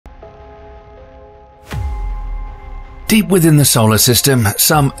Deep within the solar system,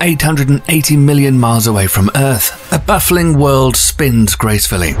 some 880 million miles away from Earth, a baffling world spins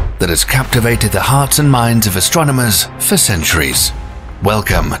gracefully that has captivated the hearts and minds of astronomers for centuries.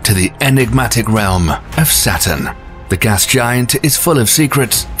 Welcome to the enigmatic realm of Saturn. The gas giant is full of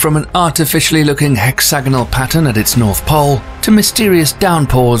secrets, from an artificially looking hexagonal pattern at its north pole to mysterious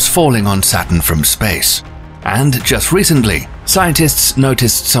downpours falling on Saturn from space. And just recently, scientists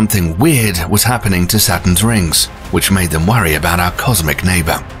noticed something weird was happening to Saturn's rings, which made them worry about our cosmic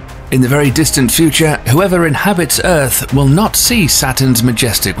neighbor. In the very distant future, whoever inhabits Earth will not see Saturn's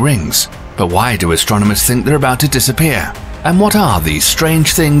majestic rings. But why do astronomers think they're about to disappear? And what are these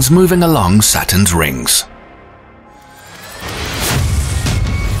strange things moving along Saturn's rings?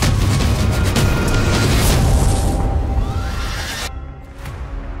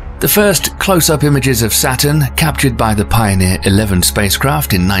 The first close-up images of Saturn, captured by the Pioneer 11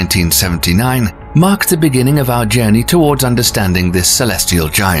 spacecraft in 1979, marked the beginning of our journey towards understanding this celestial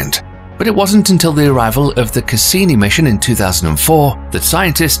giant. But it wasn't until the arrival of the Cassini mission in 2004 that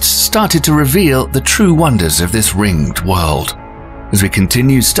scientists started to reveal the true wonders of this ringed world. As we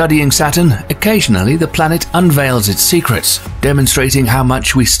continue studying Saturn, occasionally the planet unveils its secrets, demonstrating how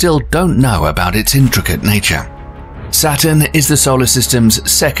much we still don't know about its intricate nature. Saturn is the solar system's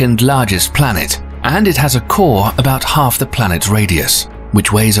second largest planet, and it has a core about half the planet's radius,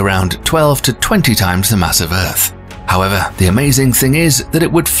 which weighs around 12 to 20 times the mass of Earth. However, the amazing thing is that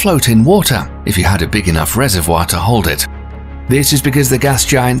it would float in water if you had a big enough reservoir to hold it. This is because the gas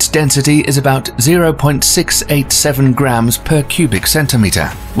giant's density is about 0.687 grams per cubic centimeter,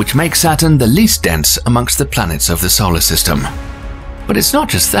 which makes Saturn the least dense amongst the planets of the solar system. But it's not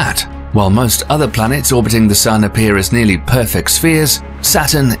just that. While most other planets orbiting the Sun appear as nearly perfect spheres,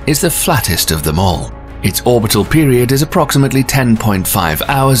 Saturn is the flattest of them all. Its orbital period is approximately 10.5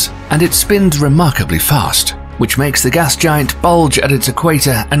 hours, and it spins remarkably fast, which makes the gas giant bulge at its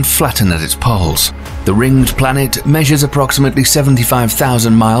equator and flatten at its poles. The ringed planet measures approximately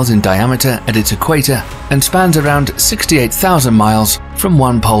 75,000 miles in diameter at its equator and spans around 68,000 miles from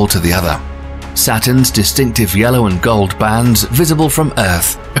one pole to the other. Saturn's distinctive yellow and gold bands visible from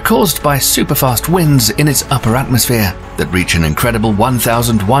Earth are caused by superfast winds in its upper atmosphere that reach an incredible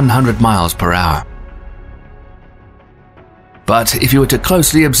 1,100 miles per hour. But if you were to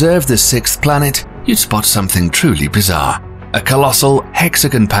closely observe the sixth planet, you'd spot something truly bizarre. A colossal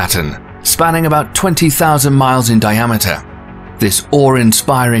hexagon pattern, spanning about 20,000 miles in diameter. This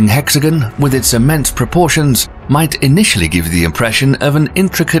awe-inspiring hexagon, with its immense proportions, might initially give the impression of an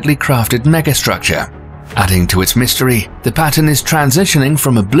intricately crafted megastructure. Adding to its mystery, the pattern is transitioning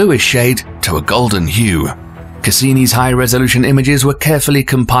from a bluish shade to a golden hue. Cassini's high-resolution images were carefully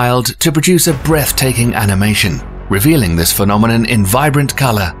compiled to produce a breathtaking animation, revealing this phenomenon in vibrant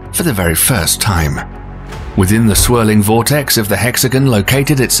color for the very first time. Within the swirling vortex of the hexagon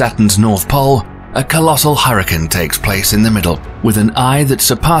located at Saturn's north pole, a colossal hurricane takes place in the middle, with an eye that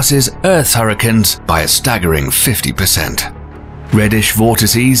surpasses Earth's hurricanes by a staggering 50%. Reddish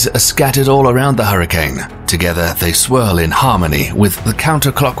vortices are scattered all around the hurricane. Together, they swirl in harmony with the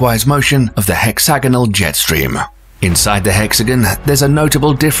counterclockwise motion of the hexagonal jet stream. Inside the hexagon, there's a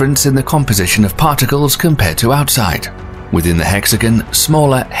notable difference in the composition of particles compared to outside. Within the hexagon,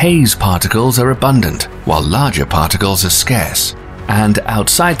 smaller haze particles are abundant, while larger particles are scarce. And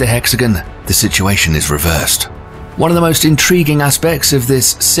outside the hexagon, the situation is reversed. One of the most intriguing aspects of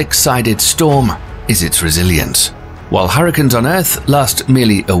this six-sided storm is its resilience. While hurricanes on Earth last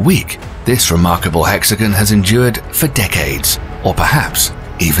merely a week, this remarkable hexagon has endured for decades, or perhaps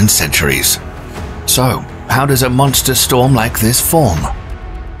even centuries. So, how does a monster storm like this form?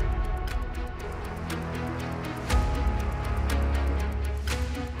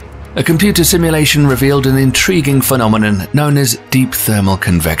 A computer simulation revealed an intriguing phenomenon known as deep thermal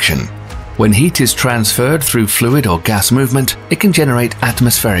convection. When heat is transferred through fluid or gas movement, it can generate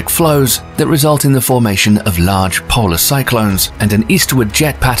atmospheric flows that result in the formation of large polar cyclones and an eastward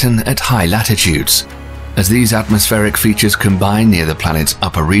jet pattern at high latitudes. As these atmospheric features combine near the planet's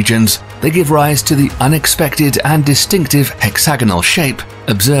upper regions, they give rise to the unexpected and distinctive hexagonal shape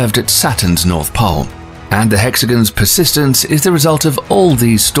observed at Saturn's north pole. And the hexagon's persistence is the result of all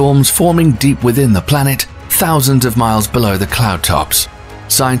these storms forming deep within the planet, thousands of miles below the cloud tops.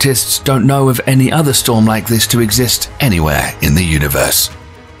 Scientists don't know of any other storm like this to exist anywhere in the universe.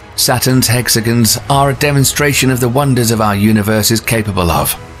 Saturn's hexagons are a demonstration of the wonders of our universe is capable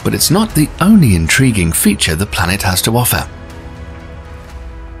of, but it's not the only intriguing feature the planet has to offer.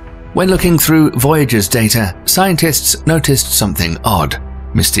 When looking through Voyager's data, scientists noticed something odd.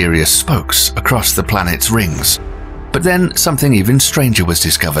 Mysterious spokes across the planet's rings. But then something even stranger was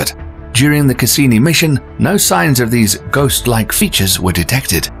discovered. During the Cassini mission, no signs of these ghost-like features were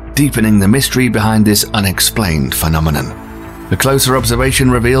detected, deepening the mystery behind this unexplained phenomenon. A closer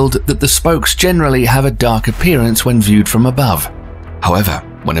observation revealed that the spokes generally have a dark appearance when viewed from above. However,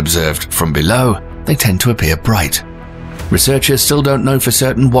 when observed from below, they tend to appear bright. Researchers still don't know for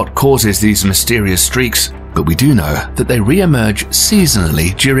certain what causes these mysterious streaks, but we do know that they re-emerge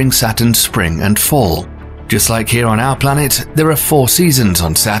seasonally during Saturn's spring and fall. Just like here on our planet, there are 4 seasons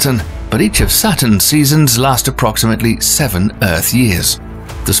on Saturn, but each of Saturn's seasons last approximately 7 Earth years.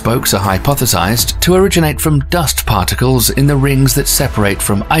 The spokes are hypothesized to originate from dust particles in the rings that separate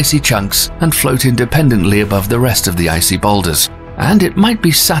from icy chunks and float independently above the rest of the icy boulders. And it might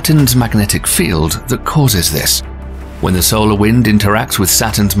be Saturn's magnetic field that causes this. When the solar wind interacts with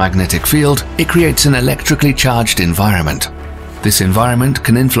Saturn's magnetic field, it creates an electrically charged environment. This environment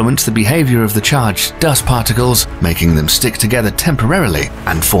can influence the behavior of the charged dust particles, making them stick together temporarily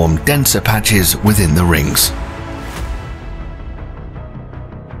and form denser patches within the rings.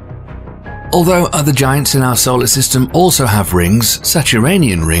 Although other giants in our solar system also have rings,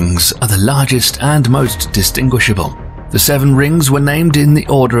 Saturnian rings are the largest and most distinguishable. The 7 rings were named in the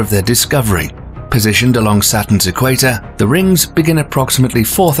order of their discovery. Positioned along Saturn's equator, the rings begin approximately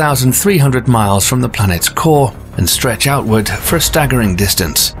 4,300 miles from the planet's core and stretch outward for a staggering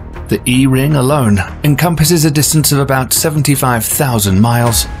distance. The E ring alone encompasses a distance of about 75,000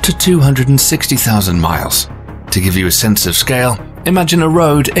 miles to 260,000 miles. To give you a sense of scale, imagine a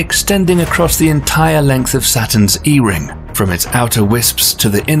road extending across the entire length of Saturn's E ring, from its outer wisps to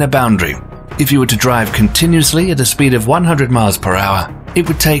the inner boundary. If you were to drive continuously at a speed of 100 miles per hour, it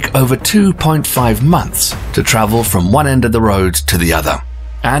would take over 2.5 months to travel from one end of the road to the other.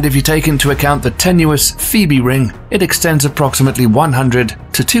 And if you take into account the tenuous Phoebe ring, it extends approximately 100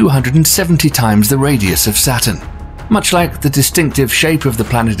 to 270 times the radius of Saturn. Much like the distinctive shape of the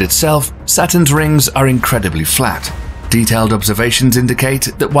planet itself, Saturn's rings are incredibly flat. Detailed observations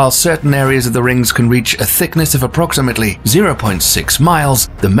indicate that while certain areas of the rings can reach a thickness of approximately 0.6 miles,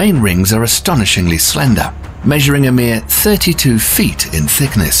 the main rings are astonishingly slender, measuring a mere 32 feet in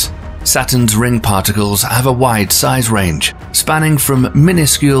thickness. Saturn's ring particles have a wide size range, spanning from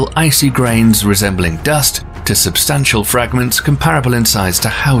minuscule icy grains resembling dust to substantial fragments comparable in size to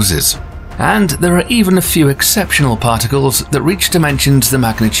houses. And there are even a few exceptional particles that reach dimensions the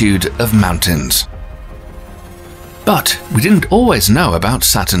magnitude of mountains. But we didn't always know about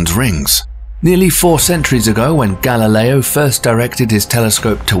Saturn's rings. Nearly 4 centuries ago, when Galileo first directed his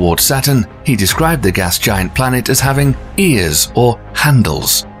telescope towards Saturn, he described the gas giant planet as having ears or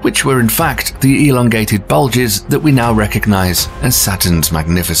handles, which were in fact the elongated bulges that we now recognize as Saturn's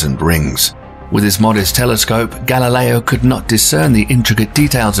magnificent rings. With his modest telescope, Galileo could not discern the intricate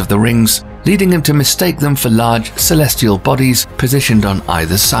details of the rings, leading him to mistake them for large celestial bodies positioned on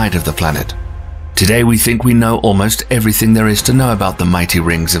either side of the planet. Today we think we know almost everything there is to know about the mighty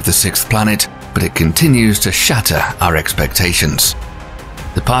rings of the 6th planet, but it continues to shatter our expectations.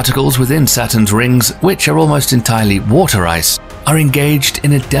 The particles within Saturn's rings, which are almost entirely water ice, are engaged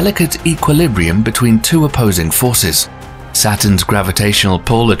in a delicate equilibrium between 2 opposing forces. Saturn's gravitational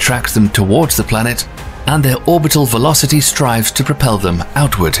pull attracts them towards the planet, and their orbital velocity strives to propel them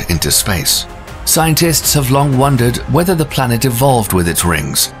outward into space. Scientists have long wondered whether the planet evolved with its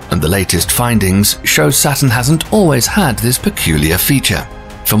rings, and the latest findings show Saturn hasn't always had this peculiar feature.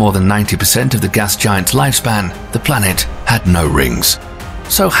 For more than 90% of the gas giant's lifespan, the planet had no rings.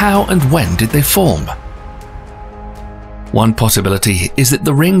 So how and when did they form? One possibility is that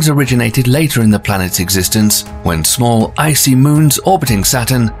the rings originated later in the planet's existence, when small icy moons orbiting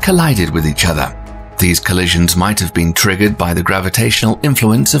Saturn collided with each other. These collisions might have been triggered by the gravitational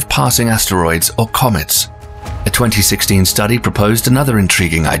influence of passing asteroids or comets. A 2016 study proposed another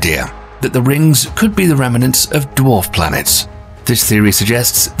intriguing idea, that the rings could be the remnants of dwarf planets. This theory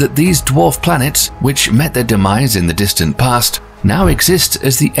suggests that these dwarf planets, which met their demise in the distant past, now exist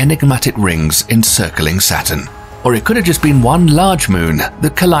as the enigmatic rings encircling Saturn. Or it could have just been one large moon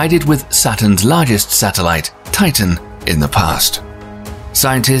that collided with Saturn's largest satellite, Titan, in the past.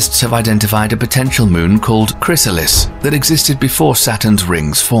 Scientists have identified a potential moon called Chrysalis that existed before Saturn's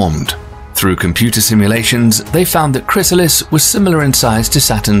rings formed. Through computer simulations, they found that Chrysalis was similar in size to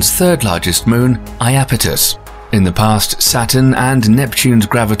Saturn's 3rd largest moon, Iapetus. In the past, Saturn and Neptune's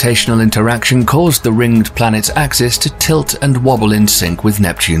gravitational interaction caused the ringed planet's axis to tilt and wobble in sync with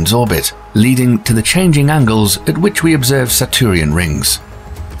Neptune's orbit, leading to the changing angles at which we observe Saturnian rings.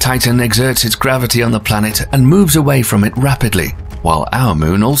 Titan exerts its gravity on the planet and moves away from it rapidly, while our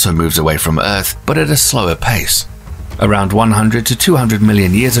moon also moves away from Earth, but at a slower pace. Around 100 to 200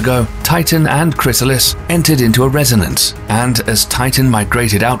 million years ago, Titan and Chrysalis entered into a resonance, and as Titan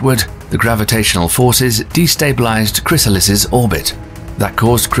migrated outward, the gravitational forces destabilized Chrysalis's orbit. That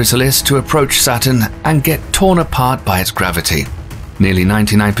caused Chrysalis to approach Saturn and get torn apart by its gravity. Nearly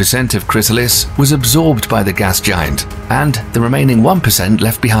 99% of Chrysalis was absorbed by the gas giant, and the remaining 1%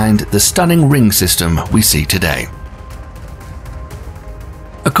 left behind the stunning ring system we see today.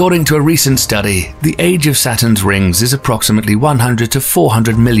 According to a recent study, the age of Saturn's rings is approximately 100 to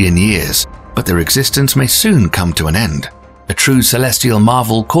 400 million years, but their existence may soon come to an end. A true celestial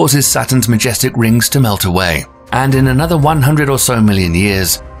marvel causes Saturn's majestic rings to melt away, and in another 100 or so million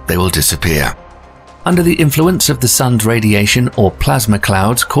years, they will disappear. Under the influence of the sun's radiation or plasma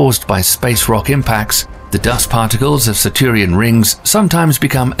clouds caused by space rock impacts, the dust particles of Saturnian rings sometimes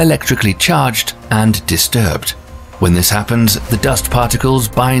become electrically charged and disturbed. When this happens, the dust particles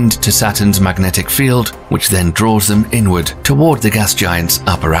bind to Saturn's magnetic field, which then draws them inward toward the gas giant's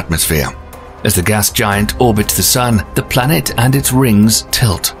upper atmosphere. As the gas giant orbits the Sun, the planet and its rings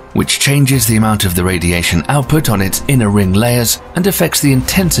tilt, which changes the amount of the radiation output on its inner ring layers and affects the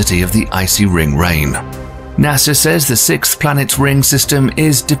intensity of the icy ring rain. NASA says the sixth planet's ring system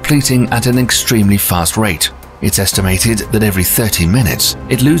is depleting at an extremely fast rate. It's estimated that every 30 minutes,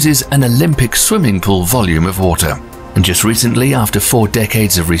 it loses an Olympic swimming pool volume of water. And just recently, after 4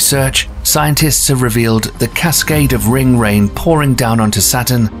 decades of research, scientists have revealed the cascade of ring rain pouring down onto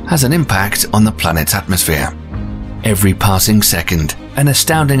Saturn has an impact on the planet's atmosphere. Every passing second, an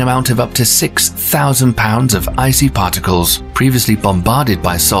astounding amount of up to 6,000 pounds of icy particles previously bombarded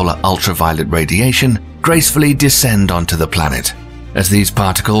by solar ultraviolet radiation gracefully descend onto the planet. As these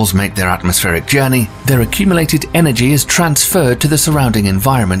particles make their atmospheric journey, their accumulated energy is transferred to the surrounding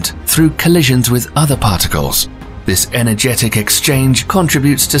environment through collisions with other particles. This energetic exchange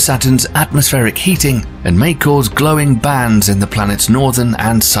contributes to Saturn's atmospheric heating and may cause glowing bands in the planet's northern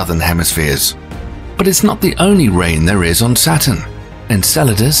and southern hemispheres. But it's not the only rain there is on Saturn.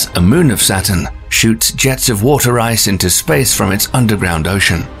 Enceladus, a moon of Saturn, shoots jets of water ice into space from its underground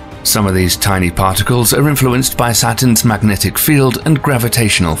ocean. Some of these tiny particles are influenced by Saturn's magnetic field and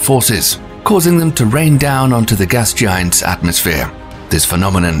gravitational forces, causing them to rain down onto the gas giant's atmosphere. This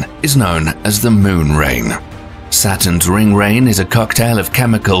phenomenon is known as the moon rain. Saturn's ring rain is a cocktail of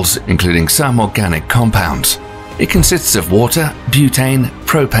chemicals, including some organic compounds. It consists of water, butane,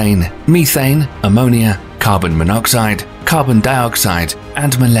 propane, methane, ammonia, carbon monoxide, carbon dioxide,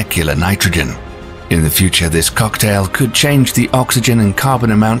 and molecular nitrogen. In the future, this cocktail could change the oxygen and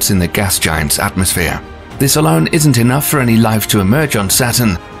carbon amounts in the gas giant's atmosphere. This alone isn't enough for any life to emerge on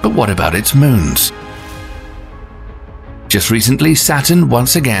Saturn, but what about its moons? Just recently, Saturn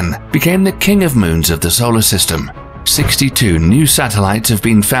once again became the king of moons of the solar system. 62 new satellites have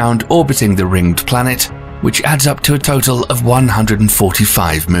been found orbiting the ringed planet, which adds up to a total of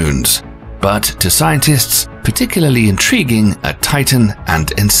 145 moons. But to scientists, particularly intriguing are Titan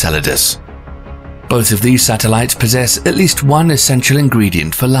and Enceladus. Both of these satellites possess at least one essential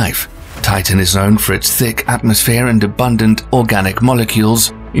ingredient for life. Titan is known for its thick atmosphere and abundant organic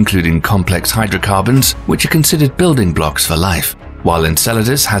molecules, including complex hydrocarbons, which are considered building blocks for life, while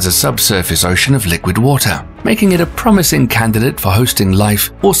Enceladus has a subsurface ocean of liquid water, making it a promising candidate for hosting life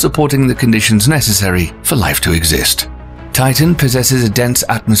or supporting the conditions necessary for life to exist. Titan possesses a dense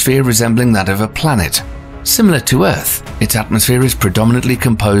atmosphere resembling that of a planet. Similar to Earth, its atmosphere is predominantly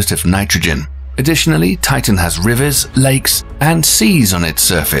composed of nitrogen. Additionally, Titan has rivers, lakes, and seas on its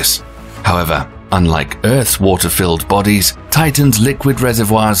surface. However, unlike Earth's water-filled bodies, Titan's liquid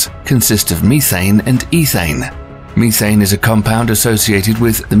reservoirs consist of methane and ethane. Methane is a compound associated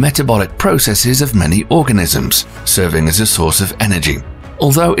with the metabolic processes of many organisms, serving as a source of energy.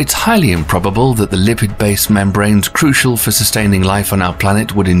 Although it's highly improbable that the lipid-based membranes crucial for sustaining life on our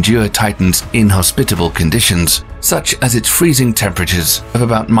planet would endure Titan's inhospitable conditions, such as its freezing temperatures of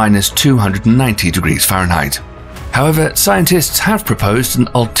about -290 degrees Fahrenheit. However, scientists have proposed an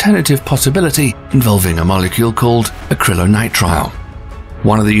alternative possibility involving a molecule called acrylonitrile.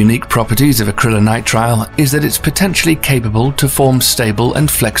 One of the unique properties of acrylonitrile is that it's potentially capable to form stable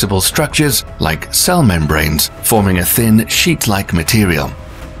and flexible structures like cell membranes, forming a thin sheet-like material.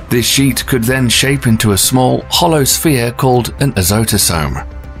 This sheet could then shape into a small, hollow sphere called an azotosome.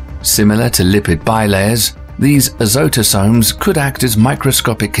 Similar to lipid bilayers, these azotosomes could act as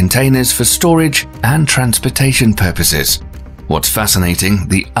microscopic containers for storage and transportation purposes. What's fascinating,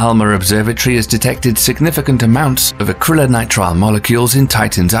 the ALMA Observatory has detected significant amounts of acrylonitrile molecules in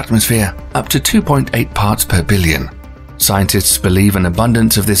Titan's atmosphere, up to 2.8 parts per billion. Scientists believe an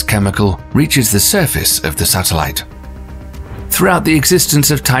abundance of this chemical reaches the surface of the satellite. Throughout the existence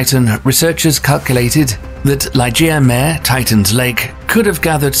of Titan, researchers calculated that Ligeia Mare, Titan's lake, could have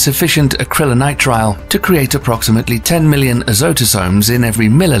gathered sufficient acrylonitrile to create approximately 10 million azotosomes in every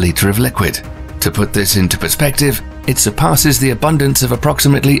milliliter of liquid. To put this into perspective, it surpasses the abundance of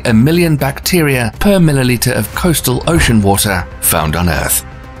approximately 1 million bacteria per milliliter of coastal ocean water found on Earth.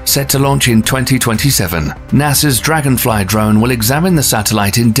 Set to launch in 2027, NASA's Dragonfly drone will examine the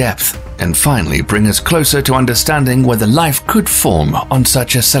satellite in depth and finally bring us closer to understanding whether life could form on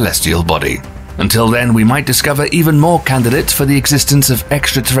such a celestial body. Until then, we might discover even more candidates for the existence of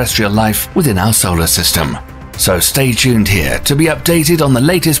extraterrestrial life within our solar system. So stay tuned here to be updated on the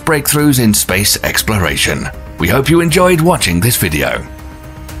latest breakthroughs in space exploration. We hope you enjoyed watching this video.